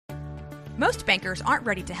Most bankers aren't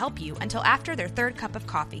ready to help you until after their third cup of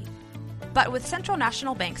coffee. But with Central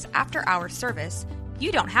National Bank's after-hours service,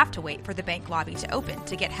 you don't have to wait for the bank lobby to open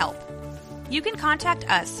to get help. You can contact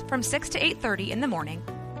us from 6 to 8:30 in the morning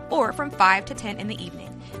or from 5 to 10 in the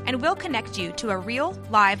evening, and we'll connect you to a real,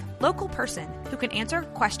 live, local person who can answer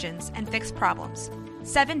questions and fix problems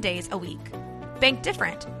 7 days a week. Bank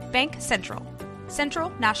different. Bank Central. Central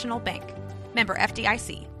National Bank. Member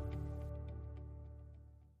FDIC.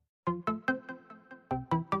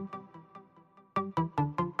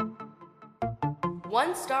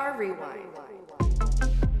 One Star Rewind.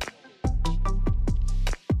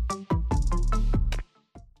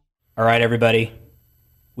 All right, everybody.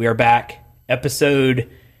 We are back. Episode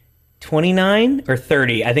 29 or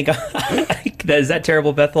 30. I think is that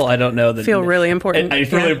terrible, Bethel? I don't know. Feel really important.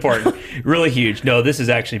 It's really important. Really huge. No, this is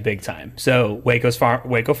actually big time. So Waco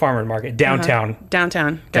Farmers Market, downtown.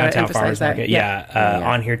 Downtown Farmers Market. Yeah.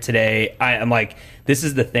 On here today. I'm like, this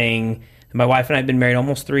is the thing. My wife and I have been married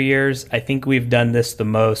almost 3 years. I think we've done this the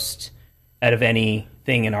most out of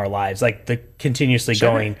anything in our lives. Like the continuously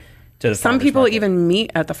going to the Some people market. Even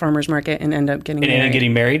meet at the farmers market and end up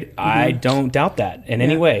getting married. Mm-hmm. I don't doubt that in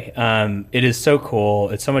any way. It is so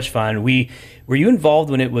cool. It's so much fun. Were you involved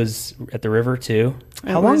when it was at the river too?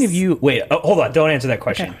 How long have you? Wait, hold on. Don't answer that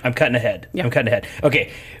question. Okay. I'm cutting ahead. Yeah.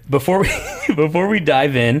 Okay, before we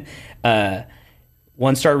dive in,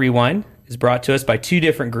 One Star Rewind is brought to us by two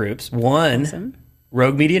different groups. One, awesome.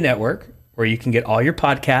 Rogue Media Network, where you can get all your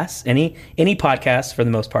podcasts, any podcasts for the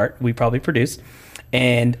most part, we probably produce.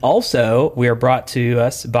 And also, we are brought to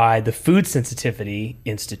us by the Food Sensitivity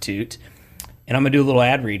Institute. And I'm going to do a little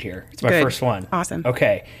ad read here. It's my first one. Awesome.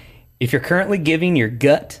 Okay. If you're currently giving your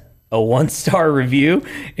gut a 1-star review,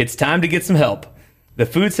 it's time to get some help. The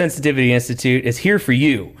Food Sensitivity Institute is here for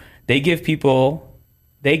you. They give people...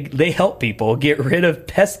 They help people get rid of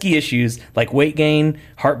pesky issues like weight gain,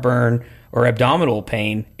 heartburn, or abdominal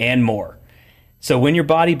pain, and more. So when your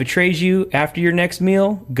body betrays you after your next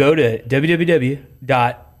meal, go to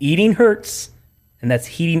www.eatinghurts, and that's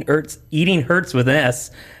eatinghurts with an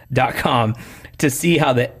S.com to see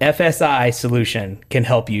how the FSI solution can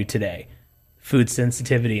help you today. Food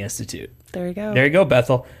Sensitivity Institute. There you go. There you go,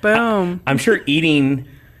 Bethel. Boom. I'm sure eating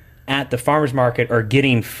at the farmer's market or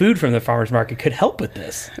getting food from the farmer's market could help with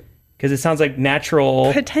this, because it sounds like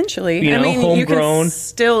natural, potentially. Homegrown. You can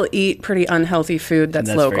still eat pretty unhealthy food that's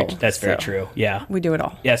local. That's very true. Yeah, we do it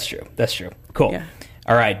all. That's true. Cool. Yeah.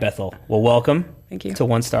 All right, Bethel. Well, welcome. Thank you. To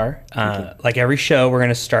One Star. Like every show, we're going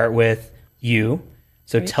to start with you.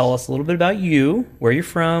 So tell us a little bit about you, where you're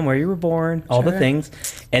from, where you were born, all the things,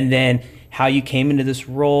 and then how you came into this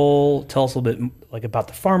role. Tell us a little bit about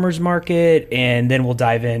the farmer's market, and then we'll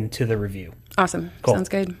dive into the review. Awesome. Cool. Sounds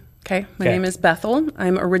good. Okay. My name is Bethel.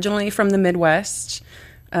 I'm originally from the Midwest.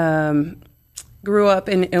 Grew up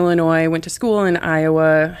in Illinois, went to school in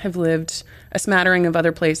Iowa, have lived a smattering of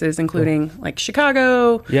other places, including like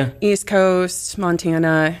Chicago, East Coast,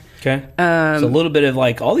 Montana. Okay. So a little bit of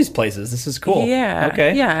all these places. This is cool. Yeah.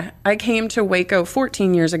 Okay. Yeah. I came to Waco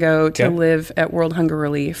 14 years ago to live at World Hunger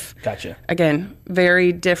Relief. Gotcha. Again,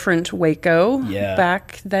 very different Waco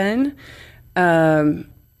back then. And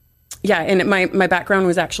my background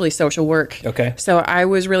was actually social work. Okay. So I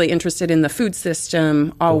was really interested in the food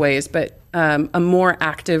system always, but a more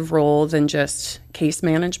active role than just case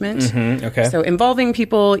management. Mm-hmm. Okay. So involving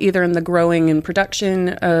people either in the growing and production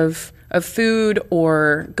of food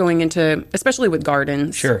or going into, especially with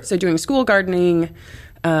gardens. Sure. So doing school gardening,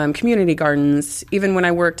 community gardens. Even when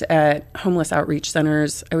I worked at homeless outreach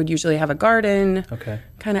centers, I would usually have a garden. Okay.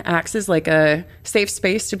 Kind of acts as like a safe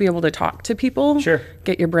space to be able to talk to people. Sure.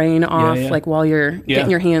 Get your brain off while you're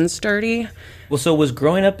getting your hands dirty. Well, so was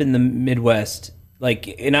growing up in the Midwest,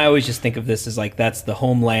 and I always just think of this as that's the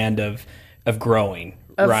homeland of growing.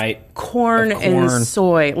 Right, corn and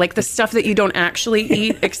soy, like the stuff that you don't actually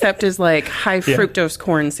eat, except as high fructose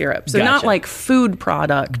corn syrup. So not like food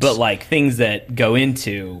product, but things that go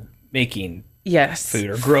into making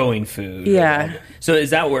food or growing food. Yeah. So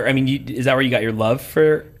is that where is that where you got your love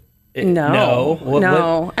for? No. What?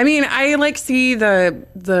 I see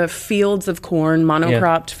the fields of corn,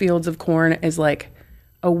 monocropped fields of corn, as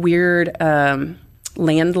a weird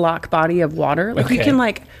landlocked body of water. You can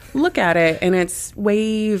look at it and it's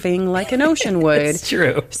waving like an ocean would. It's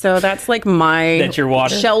true. So that's my that's your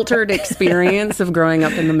water. Sheltered experience of growing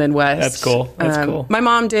up in the Midwest. That's cool. That's cool. My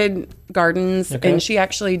mom did gardens and she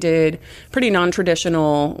actually did pretty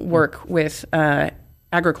non-traditional work with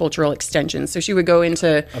agricultural extension. So she would go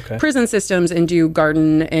into prison systems and do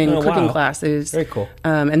garden and cooking classes. Very cool.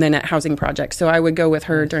 And then at housing projects. So I would go with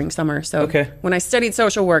her during summer. So when I studied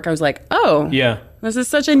social work, I was like, oh, This is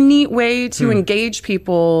such a neat way to engage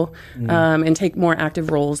people and take more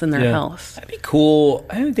active roles in their health. That'd be cool.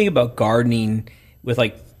 I didn't think about gardening with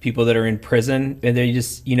like people that are in prison and they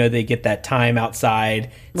just, they get that time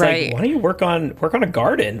outside. It's like, why don't you work on a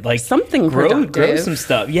garden? Like something grow some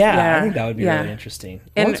stuff. Yeah, I think that would be really interesting.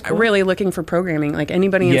 And really looking for programming, like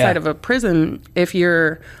anybody inside of a prison, if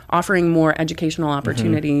you're offering more educational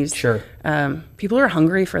opportunities, people are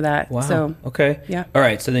hungry for that. Wow. So, yeah. All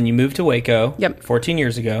right. So then you moved to Waco 14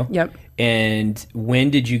 years ago. Yep. And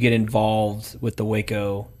when did you get involved with the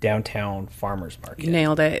Waco downtown farmers market? You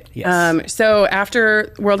nailed it. Yes. So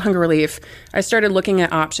after World Hunger Relief, I started looking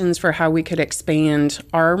at options for how we could expand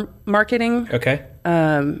our marketing. Okay.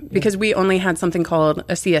 Because we only had something called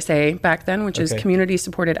a CSA back then, which is Community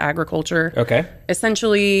Supported Agriculture. Okay.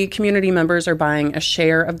 Essentially, community members are buying a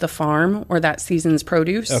share of the farm or that season's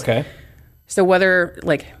produce. Okay. So whether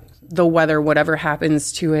the weather, whatever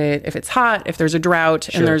happens to it, if it's hot, if there's a drought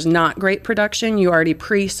and there's not great production, you already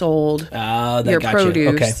pre-sold your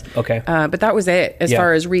produce. Okay. But that was it as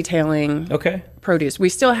far as retailing produce. We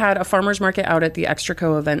still had a farmer's market out at the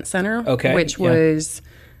Extraco Event Center, which was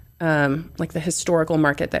like the historical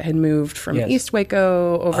market that had moved from East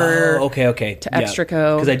Waco over to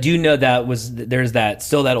Extraco. Because I do know there's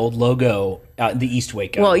that old logo out in the East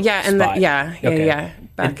Waco. Well, yeah.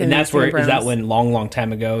 Back and that's where, is that when long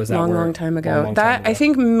time ago? Is that long time ago? I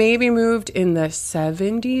think maybe moved in the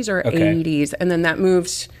 70s or 80s. And then that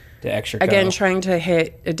moved to Extraco. Again, trying to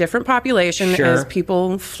hit a different population as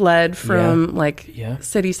people fled from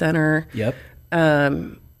city center. Yep.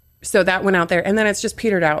 So that went out there, and then it's just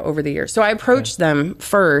petered out over the years. So I approached them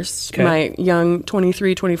first, my young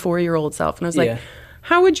 23, 24-year-old self, and I was like,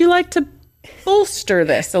 how would you like to bolster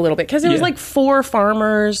this a little bit? Because it was like 4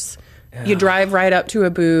 farmers. You drive right up to a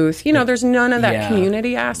booth. There's none of that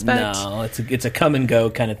community aspect. No, it's a come and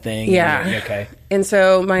go kind of thing. Yeah. Okay. And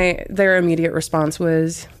so their immediate response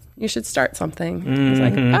was, you should start something. I was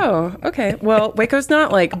like, oh, okay. Well, Waco's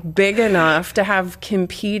not like big enough to have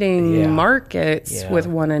competing markets with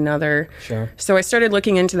one another. Sure. So I started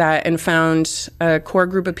looking into that and found a core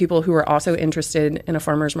group of people who were also interested in a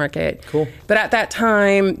farmer's market. Cool. But at that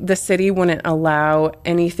time, the city wouldn't allow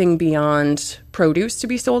anything beyond produce to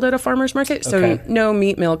be sold at a farmer's market. So no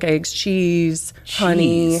meat, milk, eggs, cheese,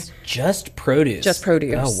 honey. Just produce. Just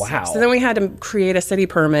produce. Oh, wow. So then we had to create a city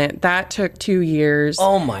permit. That took 2 years.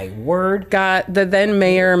 Oh, my word. Got the then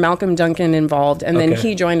mayor, Malcolm Duncan, involved. And then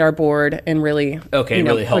he joined our board and really,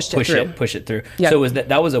 really helped push it through. Yep. So was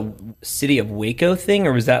that was a city of Waco thing,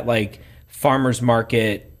 or was that like farmer's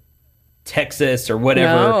market Texas or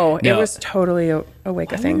whatever? No, it was totally a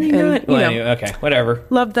Waco thing. And, okay, whatever.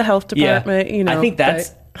 Loved the health department, I think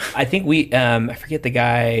I think we, I forget the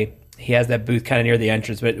guy, he has that booth kind of near the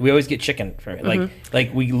entrance, but we always get chicken from it.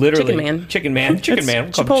 Like we literally... Chicken man.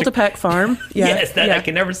 Chapultepec Farm. Yeah. Yes, I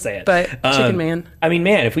can never say it. But Chicken Man. I mean,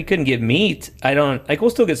 man, if we couldn't get meat, we'll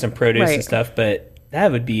still get some produce and stuff, but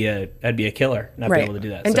that'd be a killer, not be able to do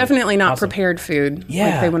that. And definitely not prepared food.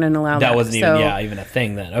 Yeah. Like they wouldn't allow that. That wasn't even a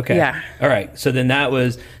thing then. Okay. Yeah. All right. So then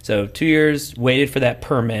 2 years, waited for that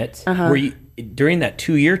permit. Were you, during that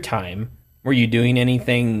 2-year time, were you doing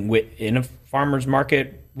anything in a farmer's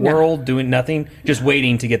market world, doing nothing, just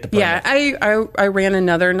waiting to get the permit? Yeah, I ran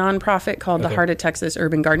another nonprofit called the Heart of Texas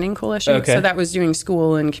Urban Gardening Coalition. Okay. So that was doing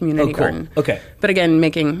school and community garden. Okay. But again,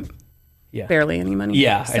 making barely any money.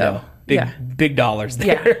 Yeah, so, I know. Big dollars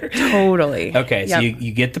there. Yeah, totally. Okay, so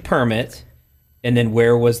you get the permit, and then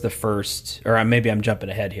where was the first, or maybe I'm jumping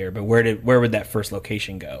ahead here, but where would that first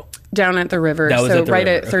location go? Down at the river. That was at the river.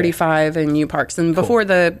 At 35 and U Parks. And before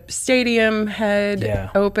the stadium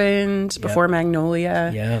had opened, before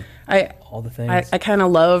Magnolia. Yeah. All the things. I kind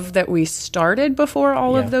of love that we started before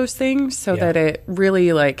all of those things so that it really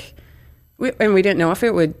and we didn't know if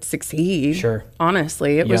it would succeed. Sure.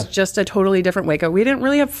 Honestly, it was just a totally different Waco. We didn't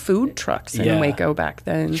really have food trucks in Waco back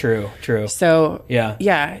then. True. So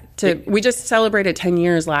we just celebrated 10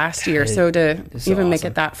 years last year. So to even make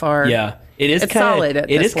it that far, it's solid.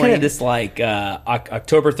 It is kind of this like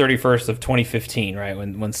October 31st of 2015, right?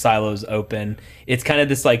 When silos open, it's kind of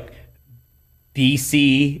this like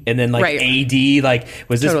BC and then like AD. Like,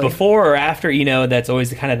 was this before or after? That's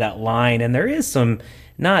always kind of that line. And there is some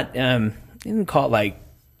not. I didn't call it like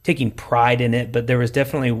taking pride in it, but there was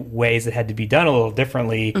definitely ways that had to be done a little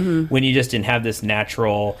differently when you just didn't have this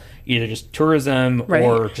natural, either just tourism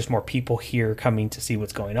or just more people here coming to see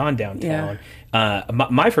what's going on downtown. Yeah.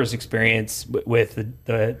 My first experience with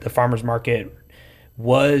the farmer's market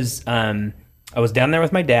was I was down there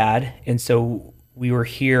with my dad, and so we were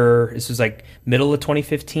here. This was like middle of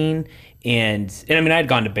 2015, and I mean I had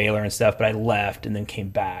gone to Baylor and stuff, but I left and then came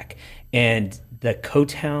back. And the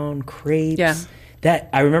Co-Town crepes. Yeah. That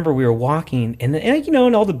I remember we were walking and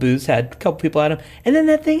all the booths had a couple people at them, and then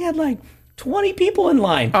that thing had like 20 people in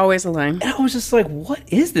line. Always a line. And I was just like, what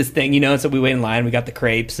is this thing? And so we wait in line, we got the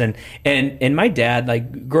crepes, and my dad,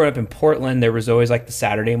 like growing up in Portland, there was always like the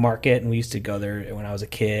Saturday market, and we used to go there when I was a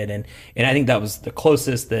kid, and I think that was the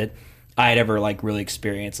closest that I had ever like really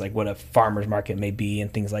experienced like what a farmer's market may be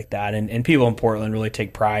and things like that. And people in Portland really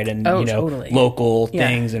take pride in, totally. local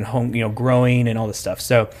things and home, growing and all this stuff.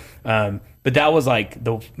 So, but that was like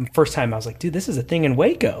the first time I was like, dude, this is a thing in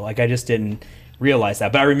Waco. Like I just didn't realize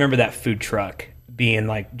that. But I remember that food truck being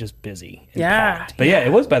like just busy. And packed. But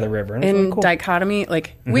it was by the river. And it was really cool. Dichotomy,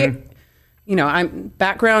 like I'm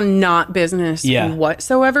background, not business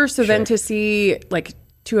whatsoever. So then to see like,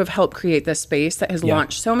 to have helped create this space that has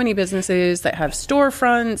launched so many businesses that have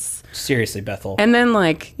storefronts. Seriously, Bethel. And then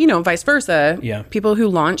like, vice versa. Yeah. People who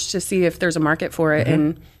launch to see if there's a market for it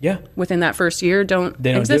and within that first year don't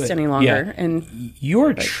exist any longer. Yeah. And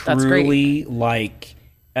you're truly like,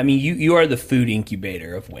 you are the food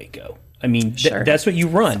incubator of Waco. That's what you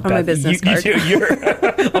run. On my business card.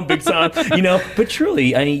 You're on Big Son, but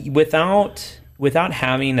truly, without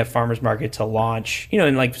having a farmer's market to launch,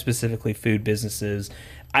 and like specifically food businesses,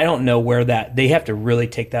 I don't know where they have to really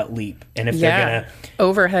take that leap. And if they're going to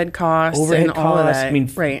overhead costs and all of that.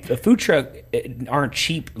 A food truck aren't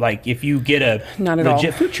cheap. Like if you get a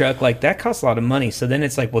legit food truck, like that costs a lot of money. So then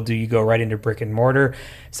it's like, well, do you go right into brick and mortar,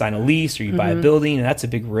 sign a lease, or you buy a building? And that's a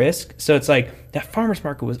big risk. So it's like that farmer's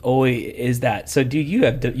market is that. So dude,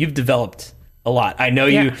 you've developed a lot. I know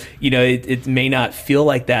it may not feel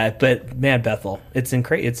like that, but man, Bethel, it's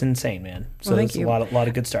insane, man. So there's a lot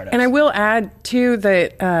of good startups. And I will add too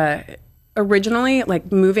that originally,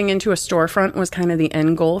 like moving into a storefront was kind of the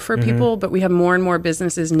end goal for people, but we have more and more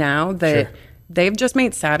businesses now that they've just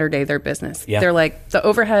made Saturday their business. Yeah. They're like, the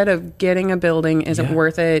overhead of getting a building isn't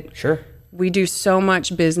worth it. Sure. We do so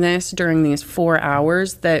much business during these 4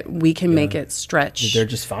 hours that we can make it stretch. They're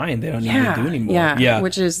just fine. They don't need to do anymore. Yeah.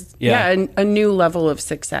 Which is a new level of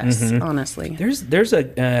success, honestly. There's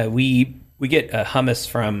a we get hummus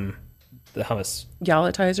from the hummus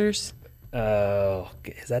Gallatizers.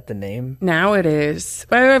 Is that the name? Now it is.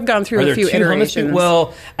 I've gone through a few iterations.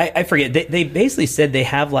 Well, I forget. They basically said they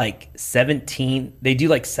have like 17. They do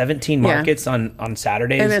like 17 markets on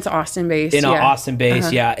Saturdays, and it's Austin based. Austin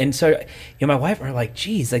based, And so, my wife are like,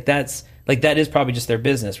 "Geez, like that's." Like that is probably just their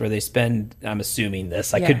business where they spend, I'm assuming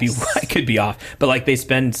this, I could be off, but like they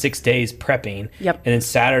spend 6 days prepping. Yep. And then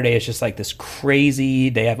Saturday is just like this crazy,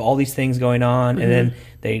 they have all these things going on and then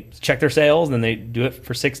they check their sales and then they do it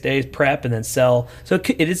for 6 days, prep and then sell. So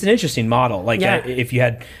it is an interesting model. Like if you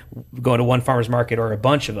had going to one farmer's market or a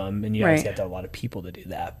bunch of them and you obviously have to have a lot of people to do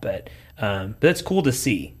that. But it's cool to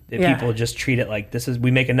see that people just treat it like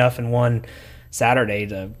we make enough in one Saturday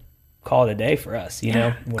to call it a day for us,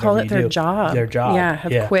 call it their job.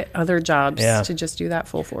 Have quit other jobs to just do that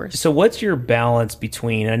full force. So what's your balance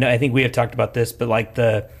between, I think we have talked about this, but like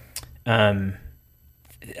the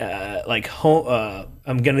like home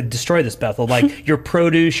I'm gonna destroy this, Bethel, like your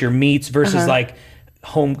produce, your meats versus like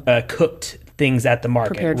home cooked things at the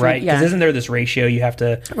market, prepared right? Because isn't there this ratio you have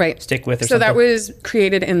to stick with? Or so something? That was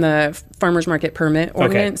created in the farmers market permit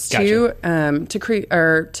ordinance too, to create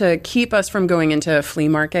or to keep us from going into a flea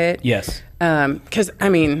market. Yes, because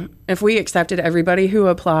if we accepted everybody who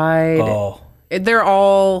applied, they're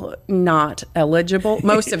all not eligible.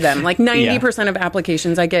 Most of them, like 90% of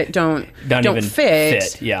applications I get don't even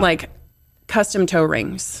fit. Yeah, like custom toe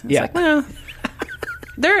rings. It's like, well.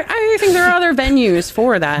 I think there are other venues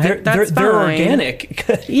for that. That's they're fine. Organic.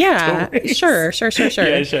 Sure.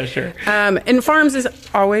 Yeah, sure. And farms is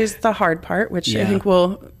always the hard part, which I think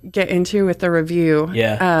we'll get into with the review.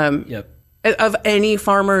 Yeah. Of any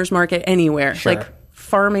farmer's market anywhere. Sure. Like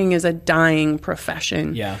farming is a dying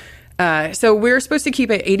profession. Yeah. So we're supposed to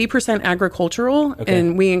keep it 80% agricultural,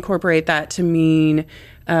 and we incorporate that to mean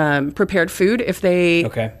prepared food if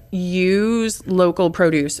they use local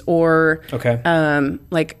produce or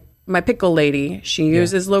like my pickle lady, she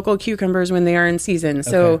uses local cucumbers when they are in season.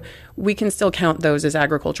 So we can still count those as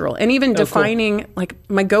agricultural. And even defining like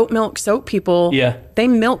my goat milk soap people, they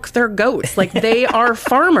milk their goats. Like they are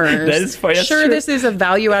farmers. That is funny. Sure, this is a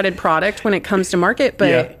value added product when it comes to market,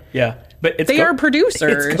 but but they are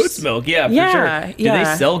producers. It's goat's milk, for sure. Do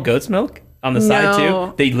they sell goat's milk on the side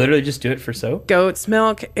too? They literally just do it for soap? Goat's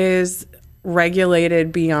milk is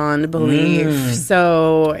regulated beyond belief.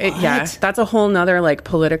 So that's a whole nother like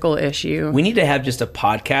political issue. We need to have just a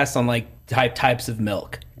podcast on like types of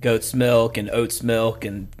milk. Goat's milk and oat's milk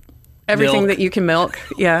and everything that you can milk.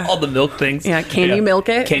 Yeah. All the milk things. Yeah. Can you milk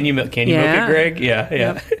it? Can you milk it, Greg?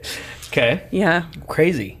 Yeah. Okay. Yeah.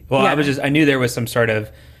 Crazy. Well, Yeah. I knew there was some sort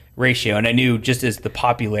of ratio, and I knew just as the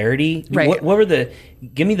popularity. Right. What were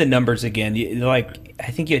give me the numbers again.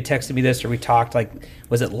 I think you had texted me this, or we talked,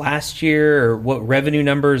 was it last year, or what revenue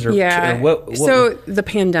numbers, or what So the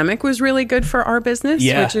pandemic was really good for our business,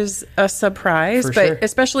 which is a surprise, but sure.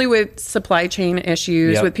 especially with supply chain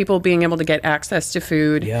issues, with people being able to get access to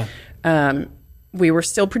food. Yeah. We were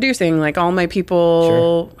still producing, like all my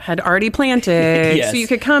people had already planted. Yes. So you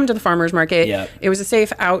could come to the farmer's market. Yep. It was a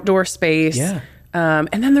safe outdoor space. Yeah.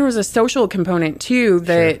 And then there was a social component too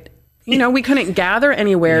that, we couldn't gather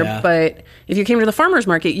anywhere, but if you came to the farmer's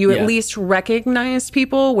market, you at least recognized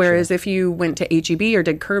people. Whereas if you went to H-E-B or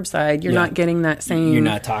did curbside, you're not getting that same. You're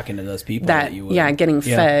not talking to those people that you would. Yeah, getting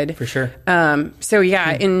fed. For sure.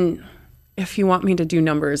 If you want me to do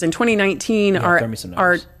numbers, in 2019, throw me some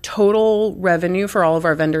our numbers. total revenue for all of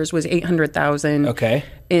our vendors was $800,000. Okay.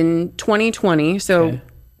 In 2020,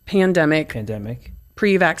 pandemic,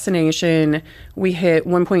 pre-vaccination, we hit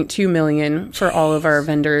 1.2 million for all of our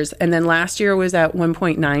vendors, and then last year was at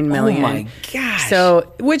 1.9 million. Oh my gosh!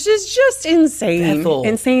 So, which is just insane, Bethel,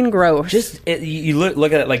 insane growth. You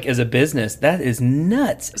look at it like as a business, that is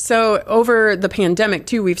nuts. So over the pandemic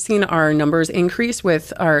too, we've seen our numbers increase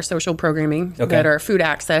with our social programming that are food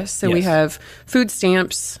access. So we have food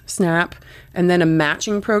stamps, SNAP, and then a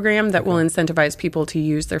matching program that will incentivize people to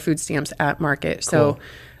use their food stamps at market. So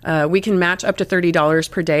we can match up to $30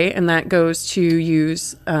 per day, and that goes to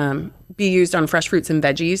be used on fresh fruits and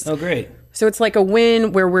veggies. Oh, great. So it's like a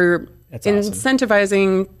win where we're awesome.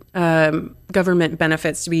 Incentivizing government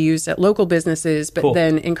benefits to be used at local businesses, but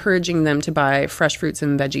then encouraging them to buy fresh fruits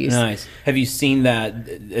and veggies. Nice. Have you seen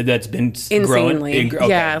that? That's been Insanely.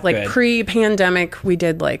 growing? Like pre-pandemic, we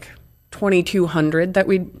did like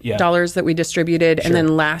 $2,200 dollars that we distributed, and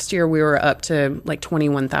then last year we were up to like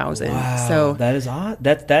 21,000. Wow, so that is odd.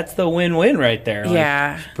 That's the win-win right there.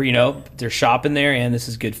 They're shopping there, and this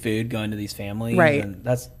is good food going to these families, right? And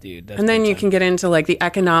and then you can get into like the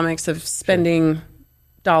economics of spending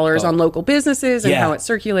dollars on local businesses and how it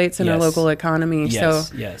circulates in our local economy. So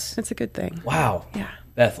it's a good thing. Wow. Yeah,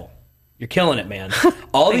 Bethel. You're killing it, man.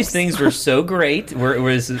 All these things were so great. So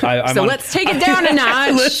let's take it down a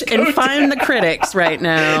notch and find the critics right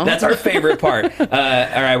now. That's our favorite part. All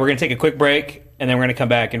right, we're going to take a quick break, and then we're going to come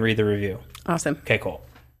back and read the review. Awesome. Okay, cool.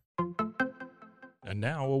 And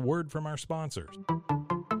now a word from our sponsors.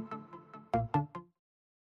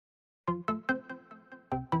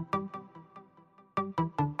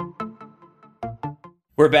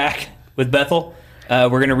 We're back with Bethel. We're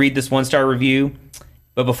going to read this one-star review.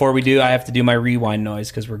 But before we do, I have to do my rewind noise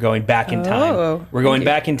because we're going back in time. We're going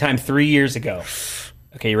back in time 3 years ago.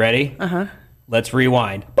 Okay, you ready? Uh-huh. Let's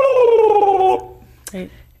rewind.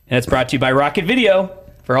 Great. And it's brought to you by Rocket Video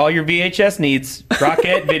for all your VHS needs.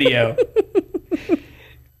 Rocket Video.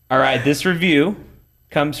 All right, this review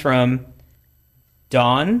comes from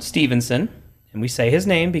Don Stevenson. And we say his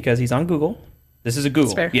name because he's on Google. This is a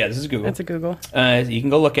Google. That's fair. Yeah, this is Google. That's a Google. You can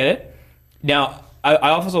go look at it. Now, I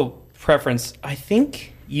also preference, I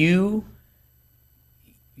think you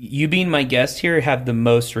being my guest here have the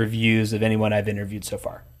most reviews of anyone I've interviewed so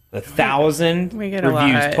far. 1,000 we get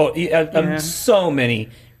reviews. A lot. So many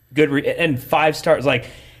good and 5 stars. Like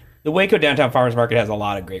the Waco Downtown Farmers Market has a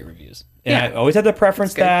lot of great reviews. And I always had the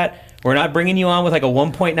preference that we're not bringing you on with like a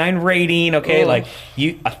 1.9 rating. Okay. Like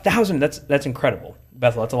 1,000, that's incredible.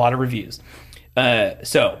 Bethel, that's a lot of reviews. But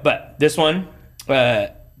this one,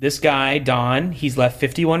 this guy, Don, he's left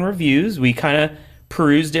 51 reviews. We kind of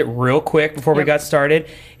perused it real quick before we got started.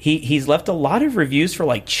 He's left a lot of reviews for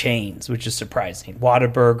like chains, which is surprising.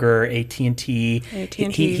 Whataburger, AT&T.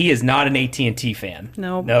 He is not an AT&T fan.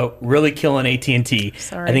 No, really killing AT&T.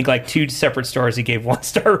 Sorry. I think like 2 separate stores he gave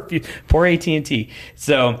 1-star review. Poor AT&T.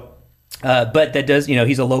 So... but that does,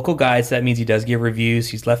 he's a local guy, so that means he does give reviews.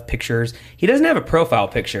 He's left pictures. He doesn't have a profile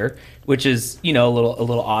picture, which is, a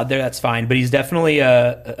little odd there. That's fine. But he's definitely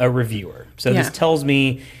a reviewer. So this tells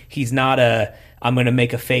me he's not I'm going to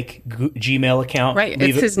make a fake Gmail account. Right.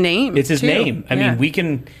 It's his name. It's his name. I mean,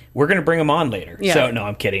 we're going to bring him on later. Yeah. So, no,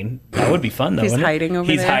 I'm kidding. That would be fun, though. He's hiding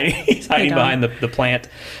over there. He's hiding behind the plant.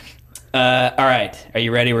 All right. Are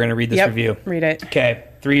you ready? We're going to read this review. Read it. Okay.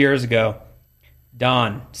 3 years ago,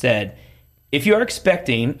 Don said, "If you are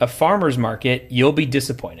expecting a farmer's market, you'll be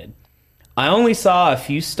disappointed. I only saw a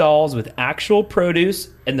few stalls with actual produce,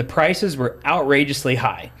 and the prices were outrageously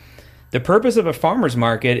high. The purpose of a farmer's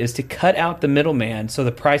market is to cut out the middleman so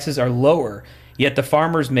the prices are lower, yet the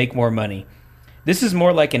farmers make more money. This is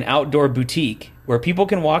more like an outdoor boutique where people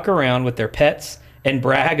can walk around with their pets and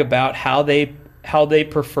brag about how they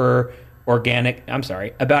prefer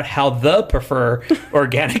about how the prefer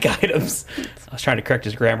organic items. I was trying to correct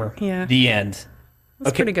his grammar. Yeah. The end.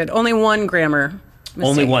 That's pretty good. Only one grammar mistake.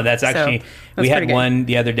 Only one. That's actually, So, we that's had pretty one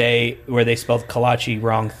the other day where they spelled kolache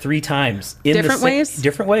wrong 3 times. In Different ways?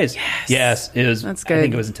 Different ways. Yes. It was. That's good. I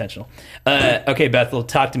think it was intentional. Okay, Bethel,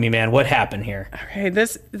 talk to me, man. What happened here? Okay,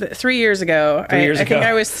 3 years ago, I think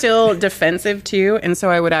I was still defensive too, and so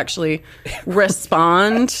I would actually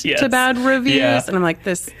respond Yes. to bad reviews, Yeah. and I'm like,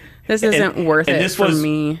 this isn't worth it this for was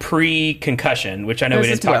me. Pre-concussion, which I know we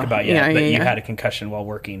didn't talk about yet, but you had a concussion while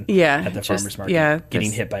working at the farmer's market, getting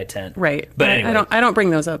hit by a tent. Right. But anyway. I don't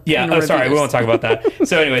bring those up. Yeah, in sorry, we reviews. won't talk about that.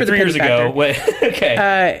 So anyway, For the 3 years pity ago, factor.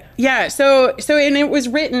 okay. So and it was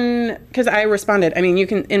written because I responded. I mean, you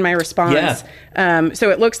can in my response. So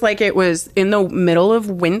it looks like it was in the middle of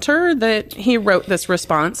winter that he wrote this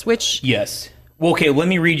response, which Yes. Well, okay, let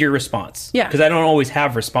me read your response. Yeah. Because I don't always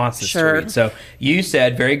have responses to Sure. read. So you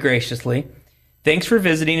said very graciously, "Thanks for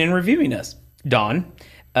visiting and reviewing us, Dawn.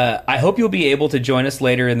 I hope you'll be able to join us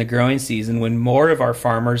later in the growing season when more of our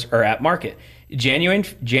farmers are at market.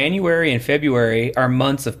 January and February are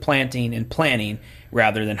months of planting and planning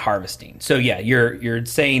rather than harvesting." So yeah, you're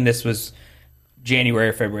saying this was January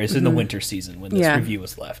or February. It's in the winter season when this review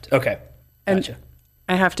was left. Okay, gotcha.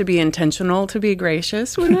 I have to be intentional to be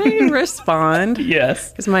gracious when I respond.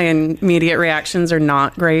 Yes. Because my immediate reactions are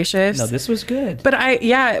not gracious. No, this was good. But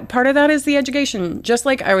part of that is the education. Just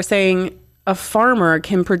like I was saying, a farmer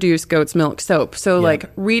can produce goat's milk soap. So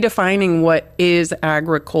like redefining what is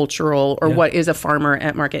agricultural or what is a farmer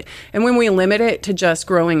at market. And when we limit it to just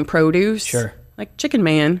growing produce, like Chicken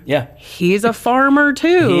Man, he's a farmer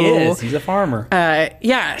too. He is. He's a farmer.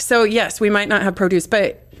 So yes, we might not have produce,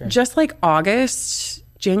 but just like August,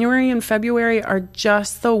 January and February are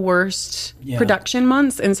just the worst production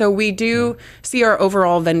months. And so we do see our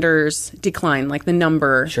overall vendors decline, like the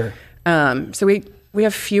number. Sure. So we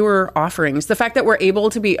have fewer offerings. The fact that we're able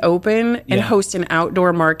to be open and host an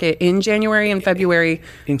outdoor market in January and February,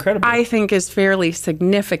 incredible, I think is fairly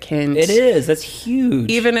significant. It is. That's huge.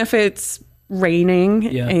 Even if it's raining.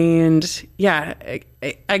 And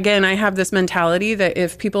again, I have this mentality that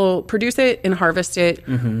if people produce it and harvest it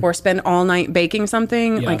or spend all night baking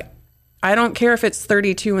something, like I don't care if it's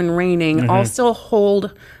 32 and raining, I'll still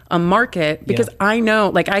hold a market because I know,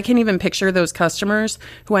 like I can even picture those customers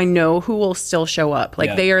who I know who will still show up.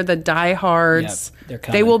 Like they are the diehards.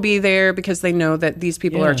 They will be there because they know that these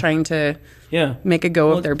people are trying to make a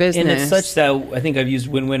go of their business. And it's such that I think I've used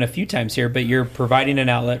win-win a few times here, but you're providing an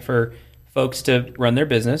outlet for folks to run their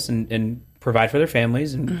business and provide for their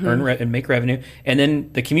families and earn and make revenue, and then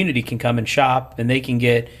the community can come and shop and they can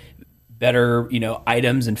get better,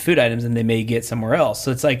 items and food items than they may get somewhere else.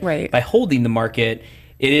 So it's like by holding the market,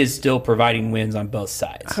 it is still providing wins on both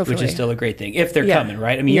sides, which is still a great thing if they're coming,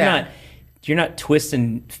 right? I mean, you're not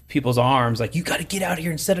twisting people's arms like you got to get out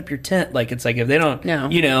here and set up your tent. Like it's like if they don't,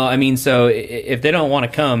 I mean, so if they don't want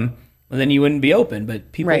to come, well, then you wouldn't be open.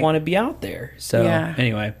 But people want to be out there. So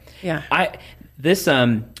anyway.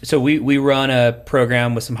 So we run a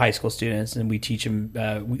program with some high school students and we teach them,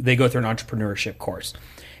 they go through an entrepreneurship course.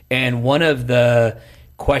 And one of the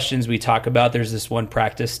questions we talk about, there's this one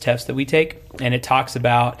practice test that we take and it talks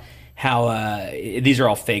about how, these are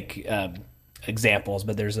all fake examples,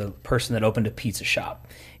 but there's a person that opened a pizza shop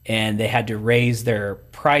and they had to raise their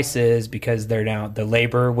prices because the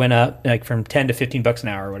labor went up like from 10 to 15 bucks an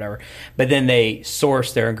hour or whatever. But then they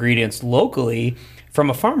source their ingredients locally from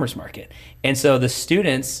a farmer's market. And so the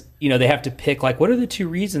students, they have to pick like, what are the 2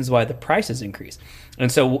 reasons why the prices increase?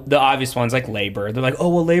 And so the obvious one's like labor. They're like, oh,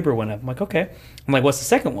 well, labor went up. I'm like, okay. I'm like, what's the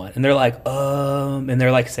second one? And they're like, and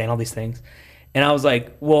they're like saying all these things. And I was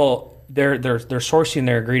like, well, they're sourcing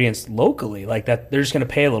their ingredients locally like that. They're just going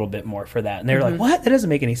to pay a little bit more for that. And they're like, what? That doesn't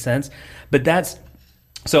make any sense. But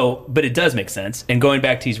but it does make sense. And going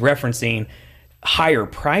back to he's referencing higher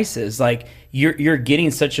prices, like you're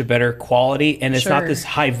getting such a better quality and it's not this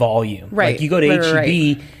high volume. Right. Like you go to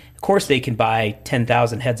H-E-B, of course they can buy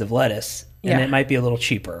 10,000 heads of lettuce and it might be a little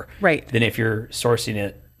cheaper than if you're sourcing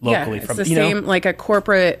it locally from it's the same like a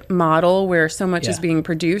corporate model where so much is being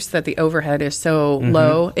produced that the overhead is so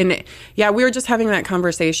low. And we were just having that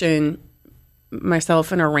conversation,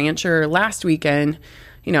 myself and a rancher last weekend,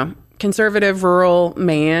 conservative rural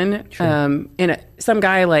man, and some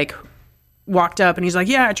guy like walked up and he's like,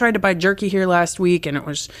 I tried to buy jerky here last week and it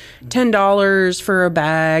was $10 for a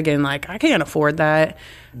bag and like I can't afford that.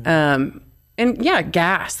 And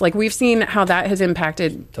gas, like we've seen how that has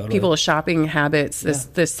impacted people's shopping habits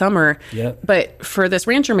this summer. But for this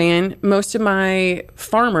rancher man, most of my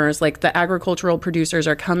farmers, like the agricultural producers,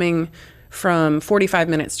 are coming from 45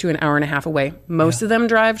 minutes to an hour and a half away. Most of them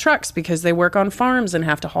drive trucks because they work on farms and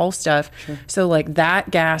have to haul stuff. Sure. So like that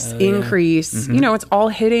gas increase, you know, it's all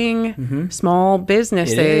hitting small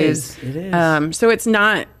businesses. It is. So it's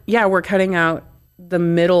not, we're cutting out the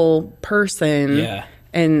middle person. Yeah.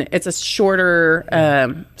 And it's a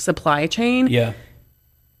shorter supply chain. Yeah.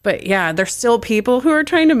 But yeah, there's still people who are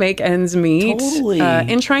trying to make ends meet. Totally.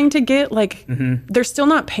 And trying to get like, they're still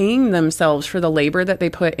not paying themselves for the labor that they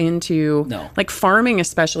put into like farming,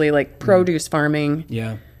 especially like produce farming.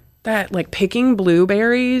 Yeah. That like picking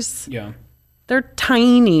blueberries. Yeah. They're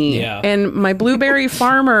tiny. Yeah. And my blueberry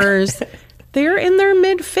farmers, they're in their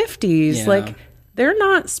mid 50s. Yeah. Like, they're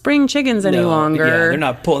not spring chickens any longer. Yeah, they're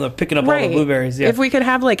not picking up all the blueberries. Yeah. If we could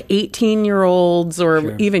have like 18-year-olds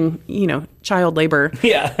or even, you know, child labor,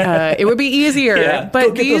 it would be easier. Yeah. But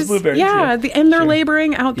go get those blueberries. And they're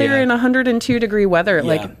laboring out there in 102-degree weather.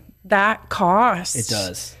 Like that cost. It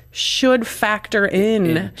does. Should factor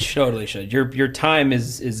in. It totally should. Your time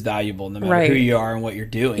is valuable no matter who you are and what you're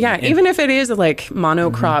doing. Yeah, even if it is like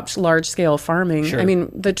monocropped, large-scale farming. Sure. I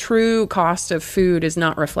mean, the true cost of food is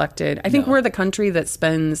not reflected. I think we're the country that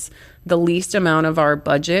spends the least amount of our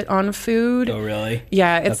budget on food. Oh, really?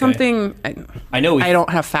 Yeah, it's something... I know I don't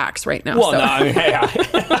have facts right now. Well, so. no, I mean,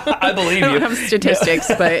 I believe you. I don't have statistics,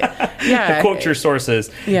 but yeah. Quote your sources.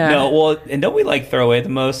 Yeah. No, well, and don't we like throw away the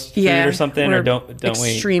most food or something? Or don't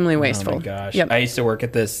we? Extremely wasteful. Oh, my gosh. Yep. I used to work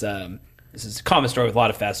at this, this is a common story with a lot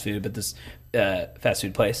of fast food, but this fast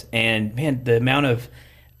food place. And, man, the amount of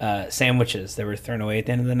sandwiches that were thrown away at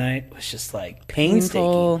the end of the night was just, like,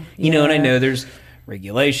 painstaking. You know, and I know there's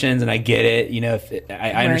regulations, and I get it. You know,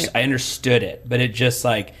 I understood it, but it just,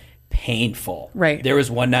 like, painful. Right. There was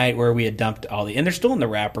one night where we had dumped and they're still in the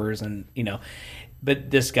wrappers, and, you know,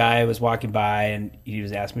 but this guy was walking by and he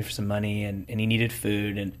was asking me for some money and he needed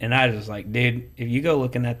food. And I was like, dude, if you go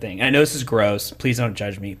look in that thing, I know this is gross. Please don't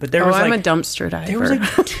judge me. But there was I'm a dumpster diver. There was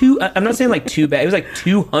like I'm not saying like two bags. It was like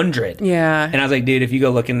 200. Yeah. And I was like, dude, if you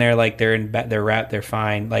go look in there, like they're wrapped, they're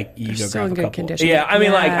fine. Like you go grab a couple. Condition. Yeah. I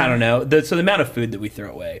mean, like, I don't know. So the amount of food that we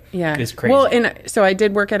throw away is crazy. Well, and so I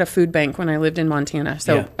did work at a food bank when I lived in Montana.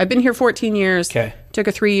 So I've been here 14 years. Okay. Took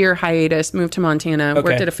a 3-year hiatus, moved to Montana,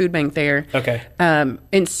 worked at a food bank there. Okay.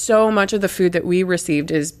 And so much of the food that we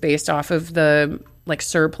received is based off of the like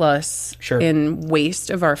surplus and waste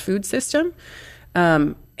of our food system.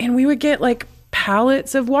 And we would get like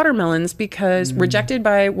pallets of watermelons because rejected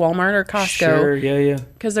by Walmart or Costco. Sure, yeah.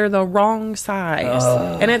 Because they're the wrong size.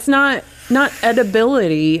 And it's not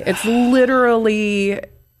edibility. It's literally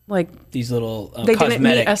like these little they cosmetic. didn't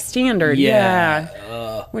meet a standard.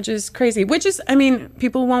 Which is crazy. Which is, I mean,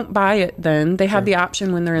 people won't buy it then. They have the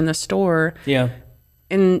option when they're in the store. Yeah.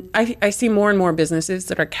 And I see more and more businesses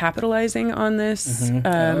that are capitalizing on this,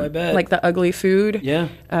 I bet. like the ugly food. Yeah.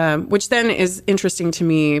 Which then is interesting to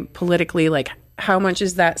me politically, like how much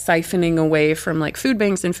is that siphoning away from like food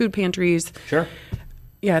banks and food pantries? Sure.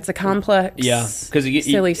 Yeah, it's a complex, because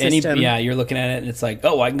silly system. You're looking at it and it's like,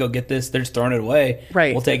 oh, I can go get this. They're just throwing it away.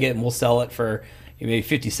 Right. We'll take it and we'll sell it for maybe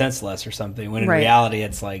 50 cents less or something. When in reality,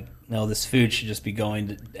 it's like, no, this food should just be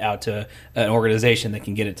going out to an organization that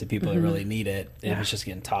can get it to people that really need it. If it's just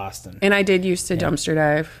getting tossed. And I did used to dumpster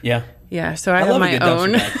dive. Yeah. Yeah. So I have my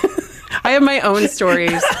own. I have my own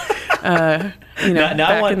stories. Back in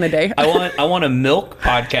the day. I want a milk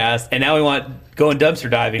podcast, and now we want going dumpster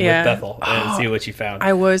diving with Bethel and see what you found.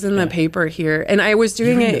 I was in the paper here, and I was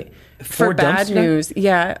doing it for bad news.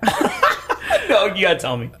 Yeah. No, you gotta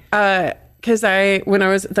tell me. Because when I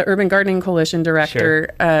was the Urban Gardening Coalition director,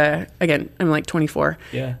 again, I'm like 24.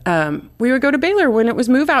 Yeah. We would go to Baylor when it was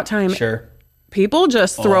move out time. Sure. People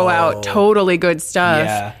just throw out totally good stuff.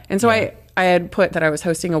 Yeah. And so I had put that I was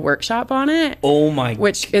hosting a workshop on it. Oh my!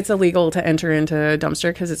 Which it's illegal to enter into a dumpster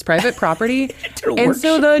because it's private property. And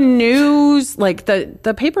so the news, like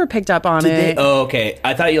the paper picked up on it. Oh, okay.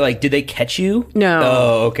 I thought did they catch you? No.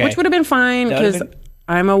 Oh, okay. Which would have been fine because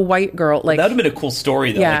I'm a white girl. Like that would have been a cool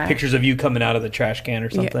story though. Yeah. Like pictures of you coming out of the trash can or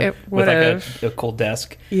something with like a cool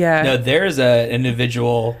desk. Yeah. No, there's an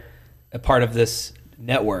individual, a part of this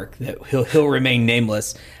network that he'll remain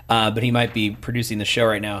nameless, but he might be producing the show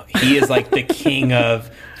right now. He is like the king of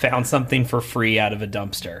found something for free out of a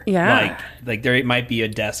dumpster. Yeah. Like there might be a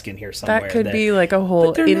desk in here somewhere. That could be like a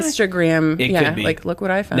whole Instagram. It could be. Like look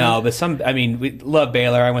what I found. No, but we love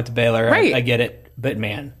Baylor. I went to Baylor. Right. I get it. But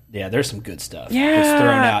man, there's some good stuff. Yeah. That's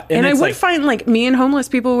thrown out. And I would find like me and homeless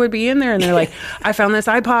people would be in there and they're like, I found this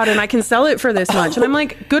iPod and I can sell it for this much. And I'm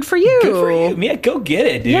like, good for you. Good for you. Yeah, go get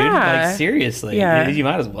it, dude. Yeah. Like seriously. Yeah. You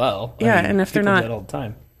might as well. Yeah. And if they're not all the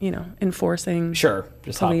time. enforcing. Sure.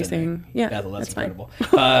 Just policing. Yeah. Bethel, that's incredible.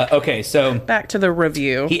 Okay. So back to the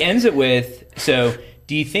review. He ends it with, so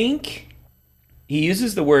do you think he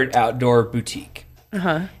uses the word outdoor boutique?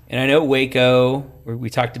 And I know Waco, where we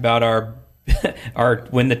talked about our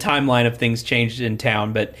when the timeline of things changed in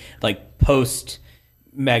town, but like post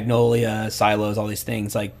Magnolia, Silos, all these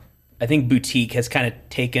things, like I think boutique has kind of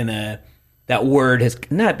taken that word has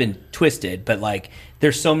not been twisted, but like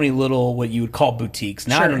there's so many little what you would call boutiques.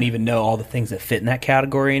 Now I don't even know all the things that fit in that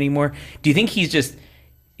category anymore. Do you think is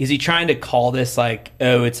he trying to call this like,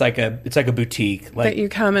 oh, it's like a boutique, like that you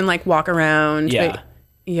come and like walk around? Yeah.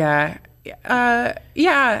 Yeah.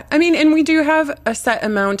 I mean, and we do have a set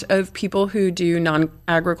amount of people who do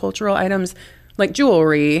non-agricultural items like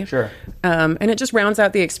jewelry. Sure. And it just rounds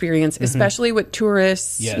out the experience, especially with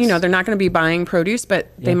tourists. Yes. They're not going to be buying produce,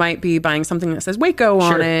 but they might be buying something that says Waco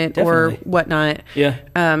on it or whatnot. Yeah.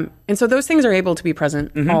 And so those things are able to be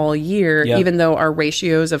present all year, even though our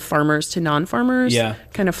ratios of farmers to non-farmers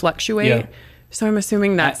kind of fluctuate. Yeah. So I'm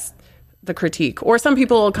assuming that's the critique. Or some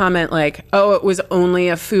people will comment like, oh, it was only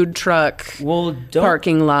a food truck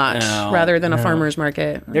parking lot rather than a farmer's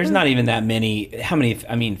market. There's not even that many. How many?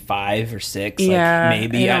 I mean, 5 or 6, Yeah, like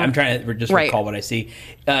maybe. I'm trying to just recall what I see.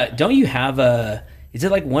 Don't you have is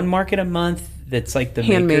it like one market a month that's like the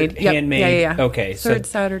handmade? Handmade. Yeah. Okay. Third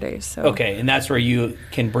Saturdays. So. Okay, and that's where you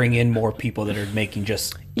can bring in more people that are making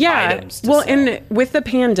just items. Well, and with the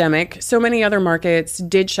pandemic, so many other markets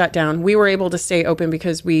did shut down. We were able to stay open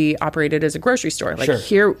because we operated as a grocery store. Like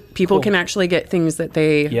here, people can actually get things that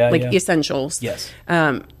they essentials. Yes.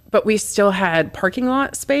 But we still had parking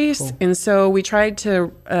lot space, and so we tried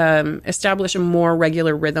to establish a more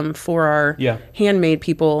regular rhythm for our handmade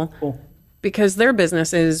people. Because their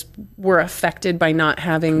businesses were affected by not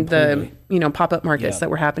having the pop-up markets that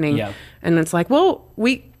were happening. And it's like, well,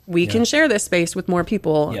 we can share this space with more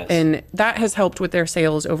people. And that has helped with their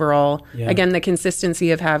sales overall. Again, the consistency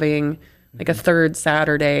of having like a third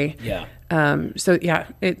Saturday.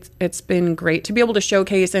 It's been great to be able to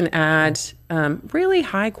showcase and add really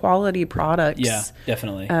high quality products. Yeah,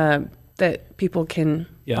 definitely. That people can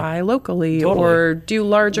buy locally or do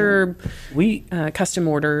larger custom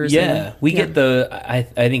orders. We get I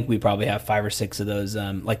think we probably have 5 or 6 of those,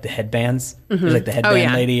 like the headbands. There's like the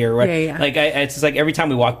headband lady or what. Like it's just like every time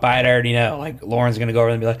we walk by it, I already know. Like Lauren's gonna go over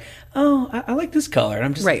and be like, "Oh, I like this color," and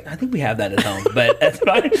I'm just I think we have that at home, but that's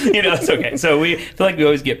fine. It's okay. So we feel like we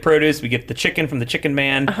always get produce. We get the chicken from the Chicken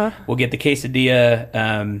Man. We'll get the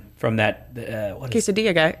quesadilla from that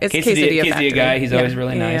quesadilla guy. It's quesadilla guy. He's always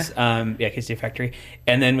really nice. Quesadilla Factory,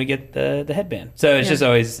 and then we get the headband. So it's just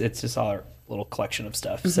always it's all our little collection of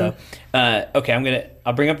stuff. So okay,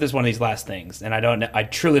 I'll bring up this one of these last things, and I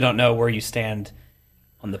truly don't know where you stand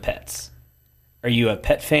on the pets. Are you a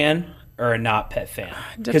pet fan or a not pet fan?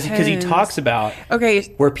 Because he talks about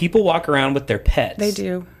where people walk around with their pets. They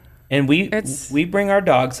do, and we bring our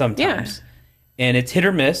dog sometimes. Yeah. And it's hit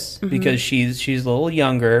or miss because she's a little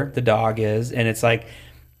younger, the dog is, and it's like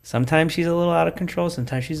sometimes she's a little out of control,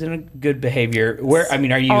 sometimes she's in a good behavior. Are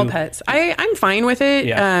you all pets? I'm fine with it.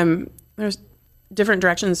 Yeah. There's different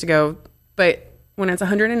directions to go, but when it's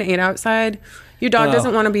 108 outside, your dog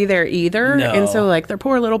doesn't want to be there either. No. And so like their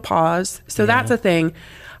poor little paws. So that's a thing.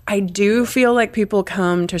 I do feel like people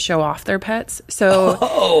come to show off their pets.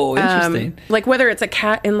 So, interesting. Like whether it's a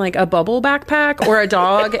cat in like a bubble backpack or a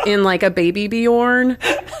dog in like a baby Bjorn.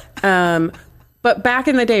 But back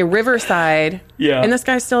in the day, Riverside, and this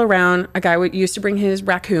guy's still around. A guy used to bring his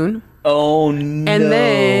raccoon. Oh no! And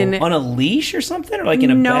then on a leash or something, or like in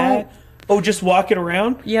a bag. Oh, just walking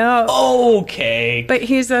around. Yeah. Okay. But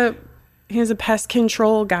he's a pest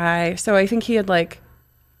control guy, so I think he had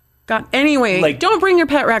anyway, like, don't bring your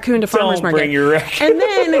pet raccoon to farmer's market. Don't bring your raccoon. And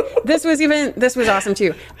then this was awesome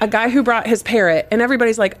too. A guy who brought his parrot, and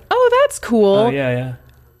everybody's like, "Oh, that's cool." Oh yeah.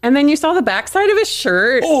 And then you saw the backside of his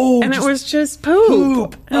shirt, and it was just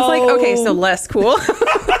poop. And I was like, okay, so less cool.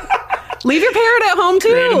 Leave your parrot at home too.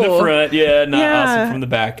 Great in the front, awesome from the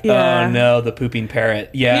back. Yeah. Oh no, the pooping parrot.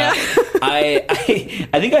 Yeah. I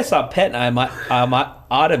think I saw pet, and I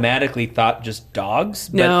automatically thought just dogs,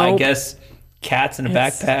 but I guess cats in a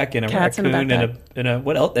backpack and a raccoon and a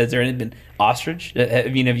what else? Has there been ostrich?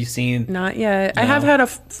 Have you seen? Not yet. No. I have had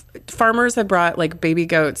farmers have brought like baby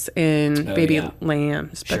goats and baby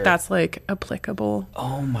lambs, but that's like applicable.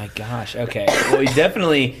 Oh my gosh. Okay. Well, he's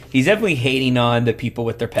definitely hating on the people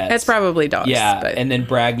with their pets. It's probably dogs. Yeah, and then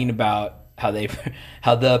bragging about how they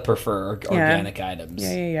prefer organic items.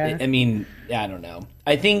 Yeah. I mean, I don't know.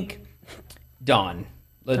 I think Dawn.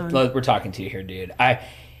 We're talking to you here, dude.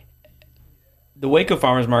 the Waco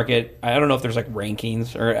Farmers Market, I don't know if there's like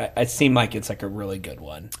rankings or it seemed like it's like a really good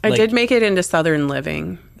one. I did make it into Southern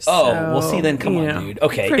Living. Well, see, then come on, dude.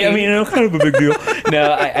 Okay. Kind of a big deal.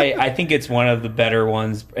 No, I think it's one of the better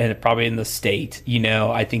ones, and probably in the state.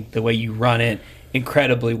 I think the way you run it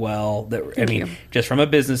incredibly well. Thank you. Just from a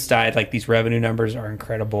business side, like these revenue numbers are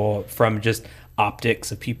incredible from just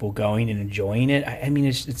optics of people going and enjoying it.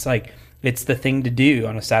 It's like, it's the thing to do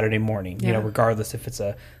on a Saturday morning, regardless if it's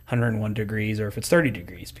 101 degrees or if it's 30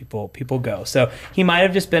 degrees, people go. So he might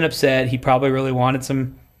have just been upset. He probably really wanted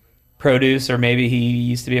some produce, or maybe he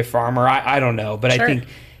used to be a farmer. I don't know, but sure. I think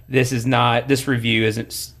this review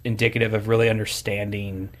isn't indicative of really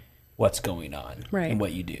understanding what's going on and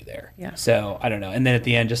what you do there. Yeah. So I don't know. And then at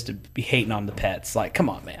the end, just to be hating on the pets, like, come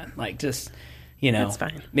on, man, like just, that's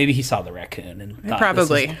fine. Maybe he saw the raccoon and thought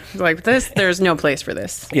probably like this. There's no place for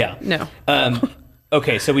this. Yeah. No.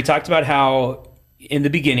 Okay. So we talked about how in the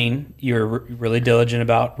beginning you were really diligent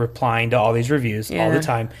about replying to all these reviews all the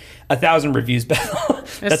time. 1,000 reviews, Bethel.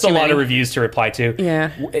 That's a lot of reviews to reply to. Yeah.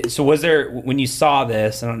 So was there, when you saw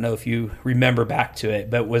this, I don't know if you remember back to it,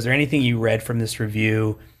 but was there anything you read from this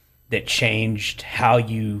review that changed how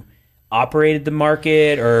you operated the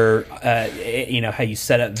market, or how you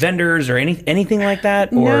set up vendors, or anything like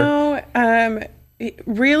that? Or no,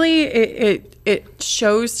 really, it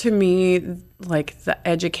shows to me like the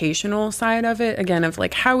educational side of it, again, of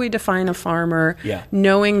like how we define a farmer,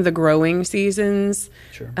 knowing the growing seasons,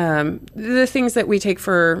 the things that we take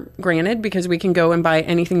for granted because we can go and buy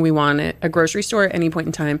anything we want at a grocery store at any point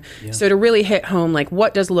in time. Yeah. So to really hit home, like,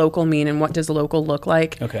 what does local mean and what does local look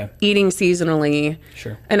like? Okay. Eating seasonally.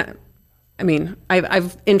 Sure. And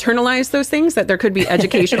I've internalized those things, that there could be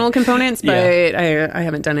educational components, but I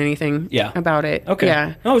haven't done anything about it. Okay.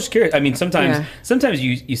 Yeah. I was curious. Sometimes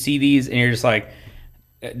you see these and you're just like,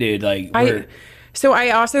 dude, like, so I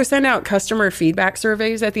also send out customer feedback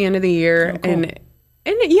surveys at the end of the year. Oh, cool. And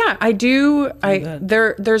I do.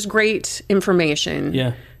 There's great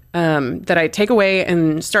information that I take away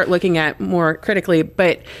and start looking at more critically,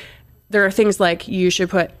 but there are things like, you should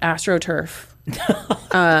put AstroTurf.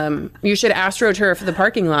 You should AstroTurf the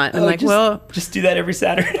parking lot. And I'm like, just do that every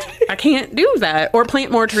Saturday. I can't do that. Or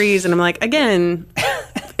plant more trees. And I'm like, again,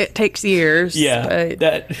 it takes years. Yeah.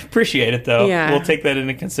 Appreciate it though. Yeah. We'll take that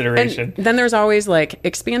into consideration. And then there's always like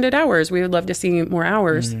expanded hours. We would love to see more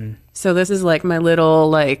hours. So this is like my little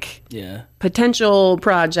potential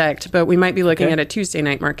project, but we might be looking at a Tuesday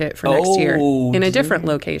night market for next year in a different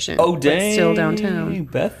location. Oh, dang. Still downtown.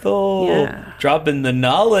 Bethel. Yeah. Dropping the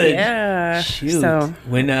knowledge. Yeah. Shoot. So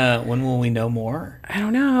when will we know more? I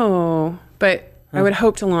don't know, but I would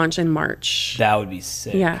hope to launch in March. That would be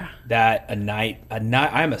sick. Yeah. That a night.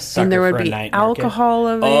 I'm a sucker and there would for a be night alcohol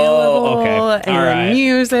market. available. Oh, okay. And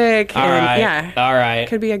music. All right. All right.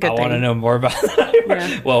 Could be a good thing. I want to know more about that.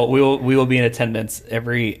 Yeah. Well, we will be in attendance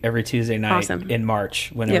every Tuesday night in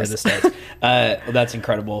March, whenever this starts. That's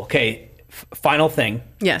incredible. Okay. Final thing.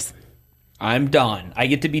 Yes. I'm Don. I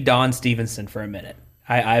get to be Don Stevenson for a minute.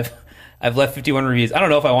 I've left 51 reviews. I don't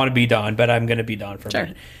know if I want to be Don, but I'm going to be Don for a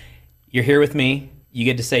minute. You're here with me. You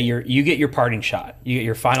get to say you get your parting shot. You get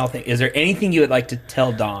your final thing. Is there anything you would like to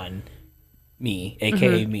tell Don, me,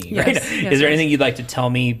 aka me? Yes, right? Yes, Is there anything you'd like to tell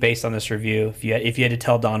me based on this review? If you had to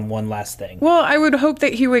tell Don one last thing. Well, I would hope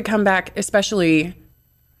that he would come back, especially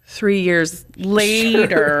 3 years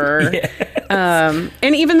later. Sure. Yes.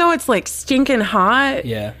 And even though it's like stinking hot,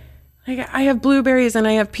 like I have blueberries and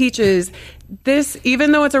I have peaches. This,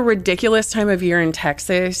 even though it's a ridiculous time of year in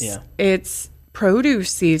Texas, it's produce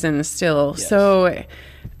season still. Yes. So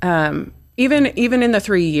even in the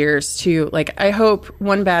 3 years too, like I hope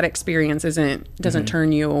one bad experience doesn't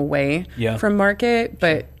turn you away from market,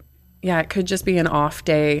 but it could just be an off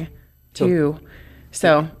day too.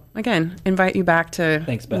 So again, invite you back to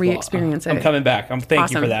re-experience it. I'm coming back.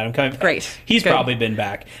 Thank you for that. I'm coming back. Great. He's probably been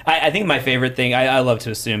back. I think my favorite thing, I love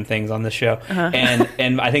to assume things on this show.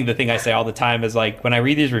 And I think the thing I say all the time is like, when I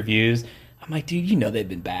read these reviews, I'm like, dude, they've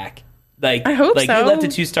been back. Like, I hope so. You left a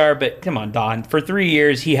 2-star, but come on, Don. For 3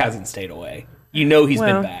 years, he hasn't stayed away. He's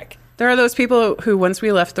been back. There are those people who, once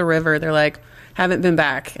we left the river, they're like, haven't been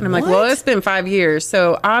back. And I'm like, well, it's been 5 years.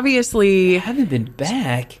 So obviously, I haven't been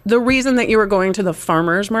back. The reason that you were going to the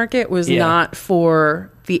farmer's market was not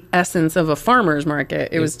for the essence of a farmer's market.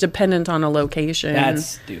 It was dependent on a location. That's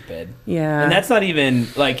stupid. Yeah. And that's not even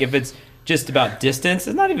like, if it's just about distance,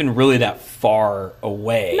 it's not even really that far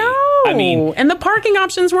away. No. I mean, and the parking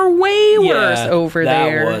options were way worse over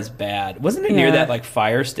there. That was bad. Wasn't it near that like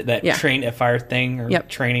fire fire thing or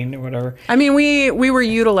training or whatever? I mean, we were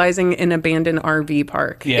utilizing an abandoned RV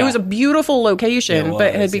park. Yeah. It was a beautiful location,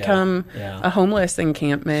 but it had become a homeless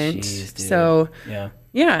encampment. Jeez, dude. So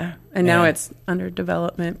yeah. And now Yeah. it's under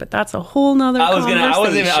development, but that's a whole nother conversation.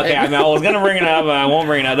 I was going to bring it up, but I won't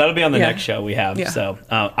bring it up. That'll be on the next show we have. Yeah. So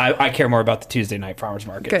I care more about the Tuesday night farmers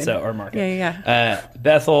market. Good. Or market. Yeah.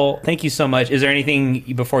 Bethel, thank you so much. Is there anything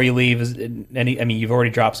before you leave? You've already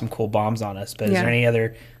dropped some cool bombs on us, but is there any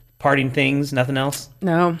other parting things? Nothing else?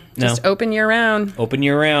 No. Just open year round. Open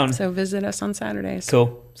year round. So visit us on Saturdays.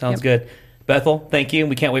 Cool. Sounds good. Bethel, thank you.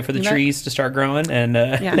 We can't wait for the trees to start growing. And no,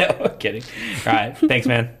 I'm kidding. All right. Thanks,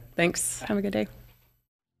 man. Thanks. Have a good day.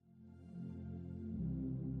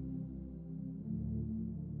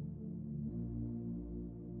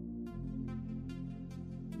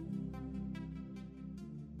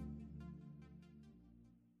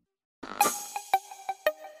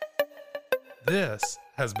 This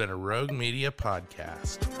has been a Rogue Media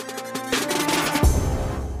podcast.